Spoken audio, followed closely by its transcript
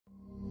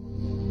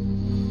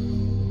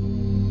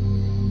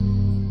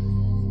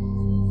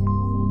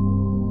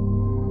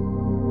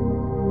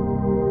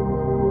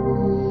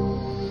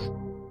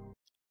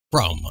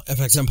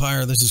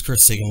FXEmpire, this is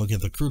Chris taking a look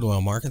at the crude oil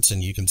markets,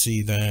 and you can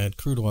see that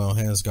crude oil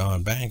has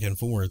gone back and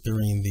forth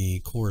during the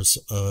course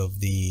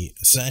of the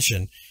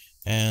session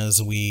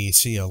as we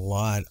see a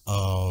lot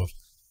of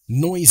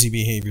noisy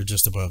behavior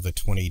just above the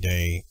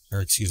 20-day, or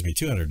excuse me,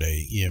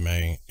 200-day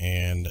EMA.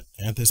 And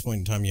at this point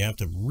in time, you have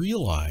to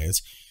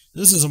realize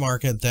this is a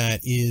market that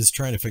is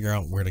trying to figure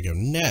out where to go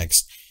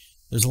next.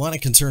 There's a lot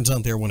of concerns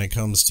out there when it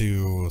comes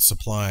to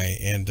supply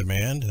and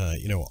demand.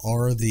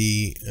 Are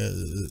the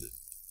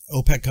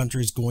OPEC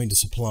countries going to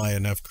supply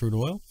enough crude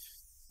oil?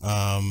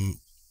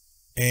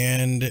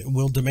 And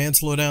will demand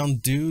slow down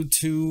due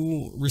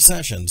to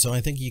recession? So I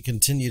think you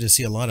continue to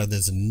see a lot of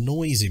this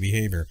noisy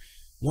behavior.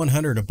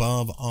 100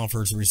 above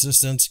offers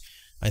resistance.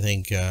 I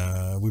think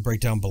we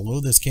break down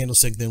below this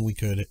candlestick, then we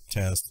could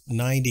test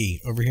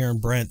 90 over here in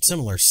Brent.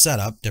 Similar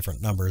setup,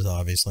 different numbers,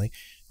 obviously.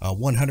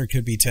 100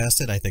 could be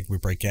tested. I think we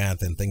break out,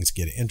 then things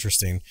get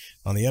interesting.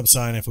 On the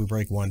upside, if we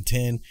break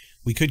 110,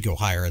 we could go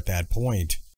higher at that point.